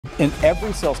In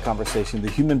every sales conversation, the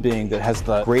human being that has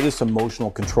the greatest emotional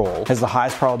control has the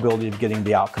highest probability of getting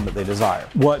the outcome that they desire.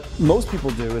 What most people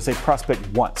do is they prospect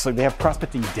once. Like they have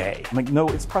prospecting day. I'm like, no,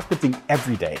 it's prospecting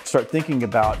every day. Start thinking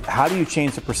about how do you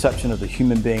change the perception of the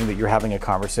human being that you're having a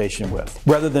conversation with,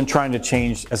 rather than trying to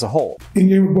change as a whole. In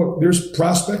your book, there's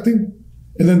prospecting,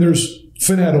 and then there's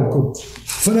fanatical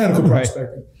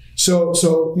prospecting.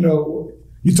 So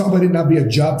you talk about it not be a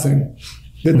job thing.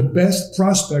 That the best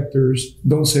prospectors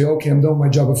don't say, okay, I'm done with my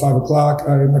job at 5 o'clock.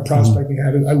 My prospecting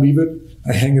habit, I leave it,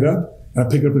 I hang it up, and I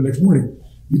pick it up the next morning.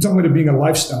 You talk about it being a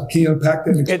lifestyle. Can you unpack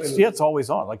that? It's always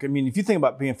on. Like, I mean, if you think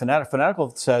about being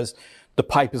fanatical says the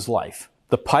pipe is life.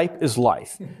 The pipe is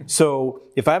life. So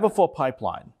if I have a full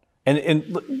pipeline,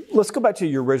 and let's go back to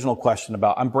your original question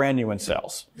about I'm brand new in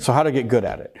sales. So how to get good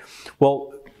at it?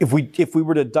 Well, if we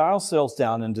were to dial sales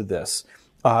down into this,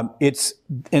 it's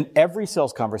in every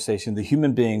sales conversation, the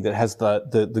human being that has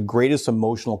the greatest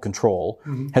emotional control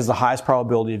has the highest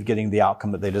probability of getting the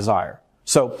outcome that they desire.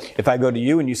 So if I go to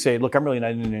you and you say, look, I'm really not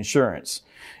into insurance.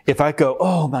 If I go,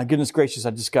 oh my goodness gracious,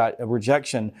 I just got a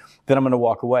rejection, then I'm going to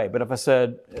walk away. But if I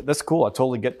said, that's cool, I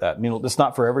totally get that. I mean, it's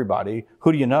not for everybody.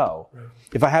 Who do you know? Right.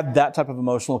 If I have that type of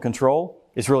emotional control,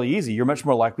 it's really easy. You're much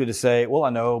more likely to say, well, I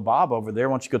know Bob over there.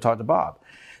 Why don't you go talk to Bob?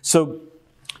 So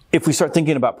if we start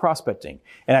thinking about prospecting,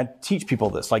 and I teach people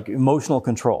this, like emotional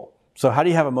control. So how do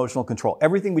you have emotional control?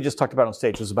 Everything we just talked about on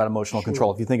stage was about emotional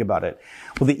control, if you think about it.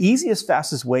 Well, the easiest,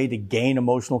 fastest way to gain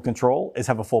emotional control is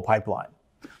have a full pipeline.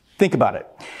 Think about it.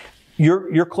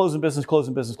 You're closing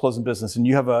business, and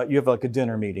you have like a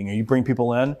dinner meeting, and you bring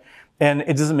people in, and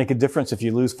it doesn't make a difference if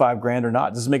you lose $5,000 or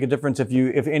not. It doesn't make a difference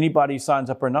if anybody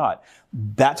signs up or not.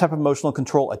 That type of emotional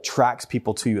control attracts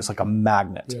people to you. It's like a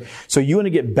magnet. Yeah. So you want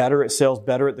to get better at sales,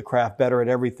 better at the craft, better at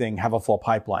everything, have a full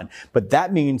pipeline. But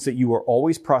that means that you are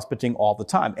always prospecting all the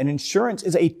time. And insurance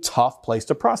is a tough place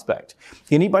to prospect.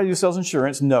 Anybody who sells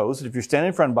insurance knows that if you're standing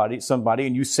in front of somebody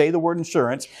and you say the word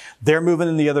insurance, they're moving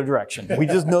in the other direction. We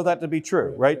just know that to be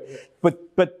true, right?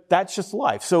 But that's just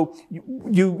life. So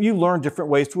you learn different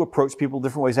ways to approach people,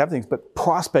 different ways to have things, but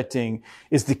prospecting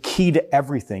is the key to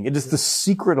everything. It is the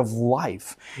secret of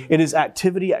life. It is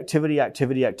activity.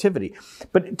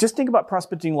 But just think about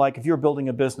prospecting like if you're building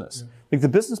a business. Like the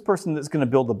business person that's going to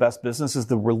build the best business is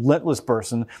the relentless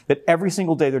person that every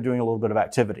single day they're doing a little bit of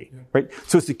activity, right?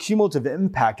 So it's the cumulative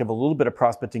impact of a little bit of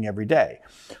prospecting every day.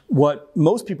 What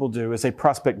most people do is they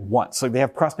prospect once. Like they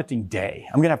have prospecting day.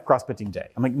 I'm going to have prospecting day.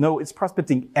 I'm like, no, it's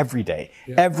prospecting every day,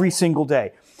 every single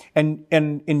day. And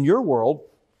in your world,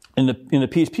 in the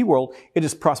PHP world, it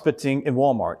is prospecting in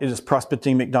Walmart. It is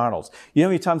prospecting McDonald's. You know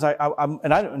how many times I'm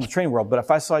in the training world, but if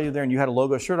I saw you there and you had a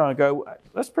logo shirt on, I go,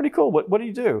 that's pretty cool. What do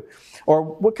you do? Or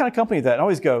what kind of company is that? And I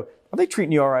always go, are they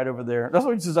treating you all right over there? That's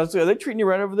what he says. Are they treating you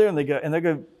right over there? And they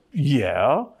go,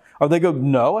 yeah. Or they go,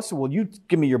 no. I said, well, you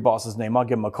give me your boss's name. I'll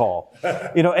give him a call.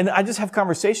 And I just have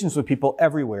conversations with people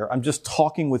everywhere. I'm just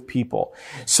talking with people.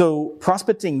 So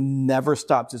prospecting never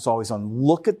stops. It's always on.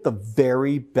 Look at the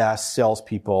very best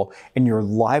salespeople in your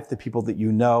life, the people that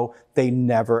you know, they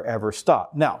never, ever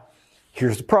stop. Now,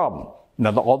 here's the problem.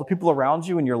 Now, all the people around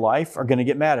you in your life are going to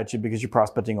get mad at you because you're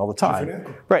prospecting all the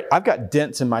time. Right. I've got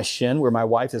dents in my shin where my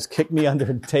wife has kicked me under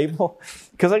the table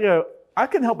because I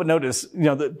couldn't help but notice,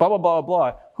 that blah, blah, blah,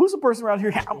 blah. Who's the person around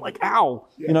here? I'm like, ow.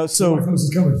 Yeah. So my knows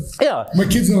it's coming. Yeah. My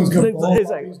kids know it's coming.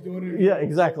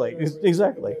 Exactly.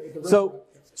 So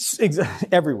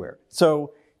everywhere.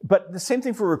 So, but the same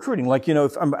thing for recruiting. Like,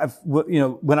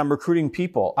 when I'm recruiting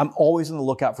people, I'm always on the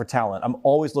lookout for talent. I'm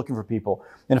always looking for people.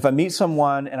 And if I meet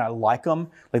someone and I like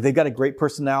them, like they've got a great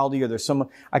personality or there's someone,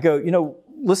 I go,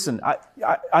 listen,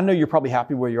 I know you're probably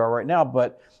happy where you are right now,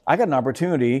 but I got an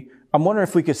opportunity. I'm wondering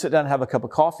if we could sit down and have a cup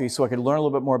of coffee so I could learn a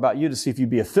little bit more about you to see if you'd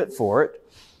be a fit for it.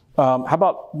 How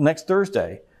about next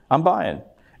Thursday? I'm buying.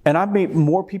 And I meet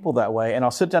more people that way, and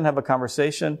I'll sit down and have a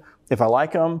conversation. If I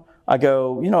like them, I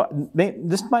go,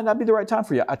 this might not be the right time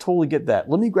for you. I totally get that.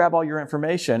 Let me grab all your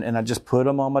information, and I just put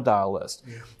them on my dial list.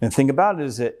 Yeah. And the thing about it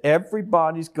is that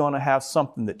everybody's going to have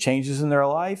something that changes in their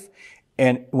life.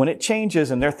 And when it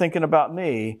changes and they're thinking about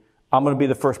me, I'm going to be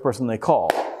the first person they call.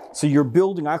 So you're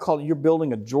building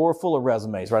a drawer full of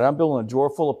resumes, right? I'm building a drawer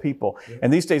full of people. Yeah.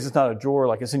 And these days it's not a drawer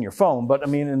like it's in your phone, but I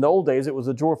mean, in the old days it was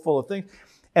a drawer full of things.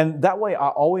 And that way I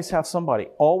always have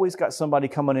always got somebody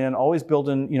coming in, always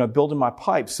building my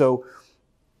pipe. So,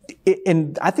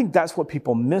 and I think that's what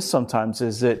people miss sometimes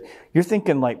is that you're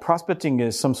thinking like prospecting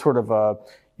is some sort of a,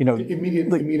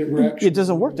 immediate reaction. It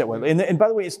doesn't work that way. And by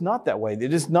the way, it's not that way.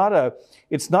 It's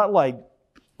not like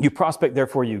you prospect,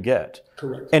 therefore you get.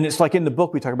 Correct. And it's like in the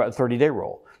book, we talk about the 30-day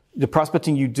rule. the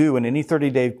prospecting you do in any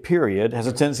 30-day period has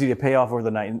a tendency to pay off over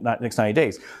the next 90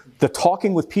 days. The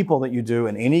talking with people that you do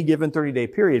in any given 30-day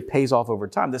period pays off over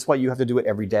time. That's why you have to do it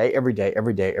every day, every day,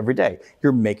 every day, every day.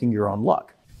 You're making your own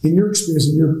luck. In your experience,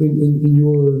 in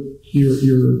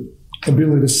your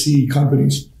ability to see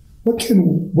companies, what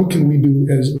can we do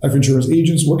as life insurance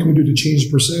agents? What can we do to change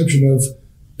the perception of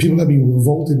people not being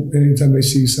revolted anytime they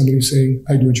see somebody saying,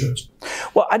 "I do insurance"?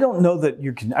 Well, I don't know that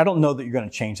you're going to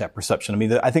change that perception. I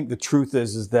mean, I think the truth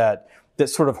is that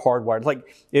that's sort of hardwired. Like,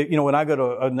 when I go to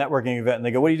a networking event and they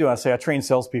go, "What do you do?" I say, "I train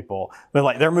salespeople." They're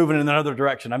like, they're moving in another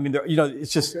direction. I mean,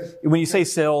 it's just, when you say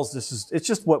sales, it's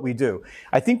just what we do.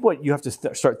 I think what you have to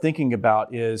start thinking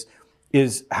about is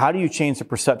how do you change the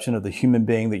perception of the human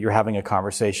being that you're having a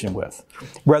conversation with,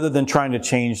 rather than trying to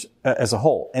change as a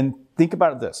whole. And think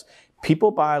about it this.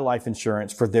 People buy life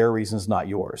insurance for their reasons, not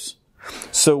yours.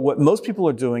 So what most people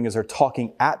are doing is they're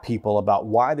talking at people about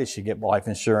why they should get life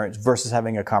insurance versus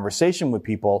having a conversation with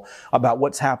people about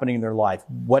what's happening in their life,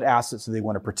 what assets do they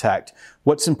want to protect,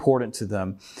 what's important to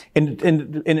them. And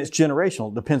it's generational.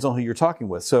 It depends on who you're talking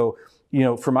with. So,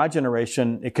 for my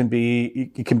generation, it can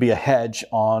be a hedge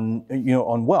on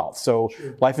wealth. So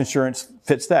life insurance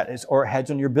fits that, or a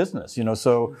hedge on your business.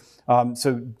 So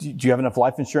do you have enough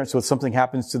life insurance so if something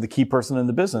happens to the key person in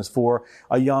the business? For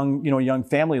a young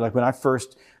family, like when I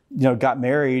first got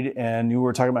married and we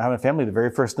were talking about having a family, the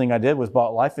very first thing I did was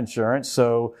bought life insurance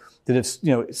so that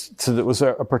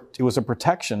it was a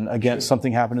protection against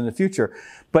something happening in the future.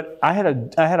 But I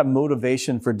had a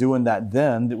motivation for doing that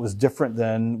then that was different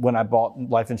than when I bought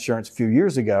life insurance a few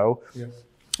years ago. Yeah.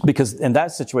 Because in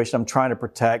that situation, I'm trying to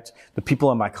protect the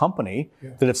people in my company,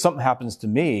 that if something happens to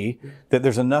me, that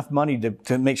there's enough money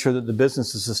to make sure that the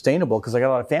business is sustainable, because I got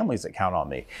a lot of families that count on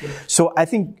me. Yeah. So I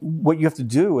think what you have to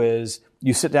do is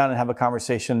you sit down and have a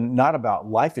conversation, not about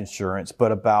life insurance,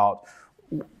 but about,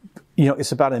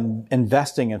 it's about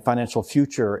investing in financial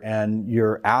future and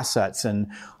your assets and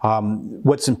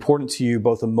what's important to you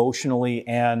both emotionally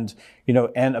and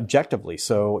objectively.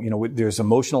 So, there's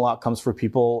emotional outcomes for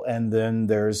people, and then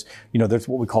there's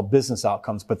what we call business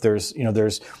outcomes, but there's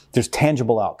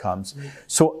tangible outcomes. Mm-hmm.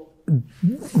 So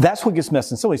that's what gets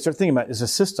messed. And so we start thinking about it as a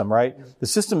system, right? Mm-hmm. The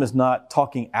system is not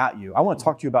talking at you. I want to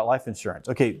talk to you about life insurance.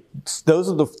 Okay, those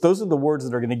are the words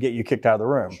that are going to get you kicked out of the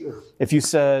room. Sure. If you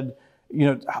said,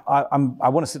 I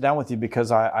want to sit down with you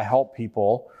because I help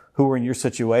people who are in your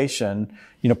situation,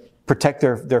 protect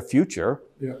their future,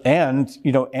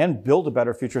 and build a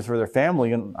better future for their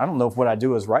family. And I don't know if what I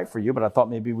do is right for you, but I thought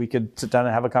maybe we could sit down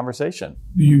and have a conversation.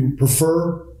 Do you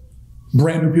prefer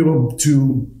brand new people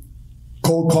to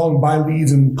cold call and buy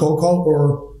leads and cold call,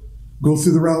 or go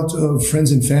through the route of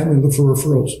friends and family and look for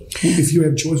referrals? If you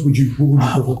had a choice, what would you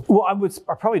prefer? Well,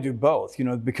 I'd probably do both,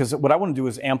 because what I want to do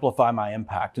is amplify my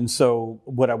impact. And so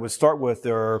what I would start with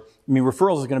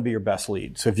referrals is going to be your best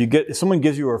lead. So if someone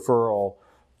gives you a referral,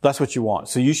 that's what you want.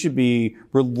 So you should be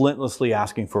relentlessly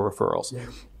asking for referrals. Yeah.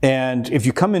 And if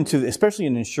you come into, especially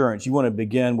in insurance, you want to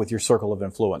begin with your circle of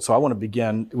influence. So I want to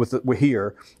begin with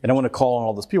here, and I want to call on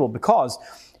all those people, because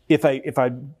if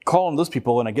I call on those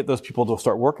people and I get those people to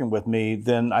start working with me,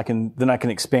 then I can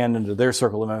expand into their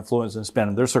circle of influence and expand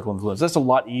into their circle of influence. That's a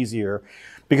lot easier,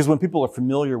 because when people are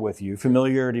familiar with you,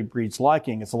 familiarity breeds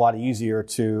liking. It's a lot easier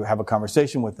to have a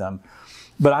conversation with them.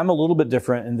 But I'm a little bit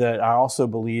different in that I also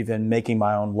believe in making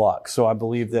my own luck. So I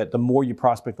believe that the more you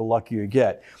prospect, the luckier you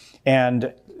get.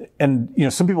 And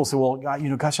some people say, well,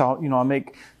 gosh, I'll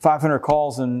make 500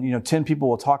 calls and 10 people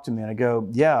will talk to me. And I go,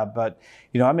 yeah, but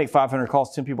I make 500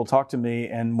 calls, 10 people talk to me,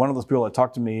 and one of those people that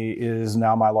talk to me is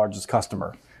now my largest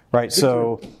customer, right?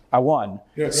 So I won.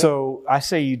 Yeah. So I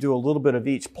say you do a little bit of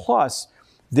each. Plus,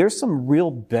 there's some real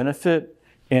benefit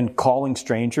in calling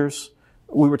strangers.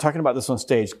 We were talking about this on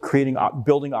stage,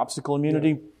 building obstacle immunity.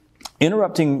 Yeah.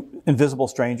 Interrupting invisible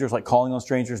strangers, like calling on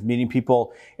strangers, meeting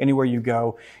people anywhere you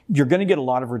go, you're going to get a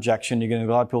lot of rejection. You're going to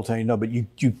get a lot of people telling you no, but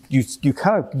you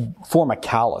kind of form a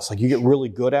callus, like you get really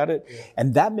good at it,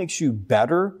 and that makes you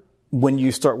better when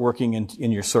you start working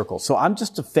in your circle. So I'm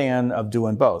just a fan of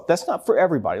doing both. That's not for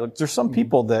everybody. Like, there's some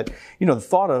people that, the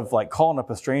thought of like calling up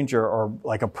a stranger or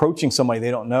like approaching somebody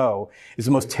they don't know is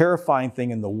the most terrifying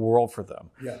thing in the world for them.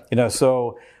 Yeah.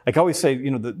 So like I always say,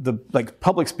 the like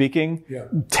public speaking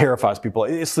terrifies people.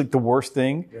 It's like the worst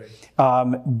thing.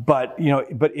 Right. But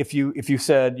if you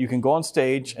said you can go on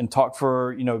stage and talk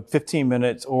for, 15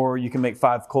 minutes, or you can make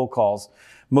 5 cold calls,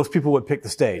 most people would pick the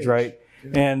stage, right?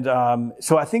 Yeah. And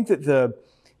so I think that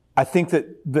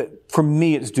for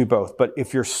me it's do both. But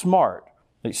if you're smart,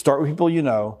 you start with people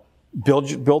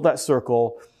build that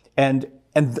circle, and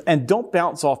don't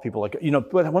bounce off people. Like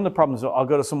but one of the problems is I'll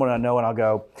go to someone I know and I'll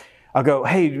go, I'll go,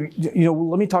 hey,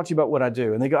 let me talk to you about what I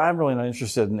do. And they go, I'm really not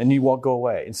interested. And you go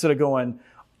away. Instead of going,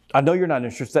 I know you're not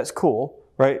interested. That's cool,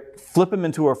 right? Flip them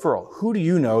into a referral. Who do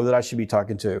you know that I should be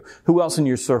talking to? Who else in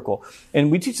your circle?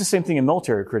 And we teach the same thing in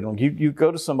military recruiting. You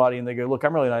go to somebody and they go, look,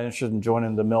 I'm really not interested in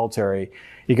joining the military.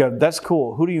 You go, that's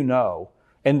cool. Who do you know?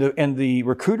 And the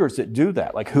recruiters that do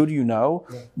that, like, who do you know?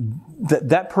 Yeah.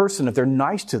 That person, if they're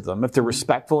nice to them, if they're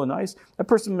respectful and nice, that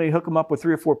person may hook them up with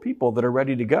 3 or 4 people that are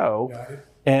ready to go.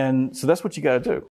 And so that's what you got to do.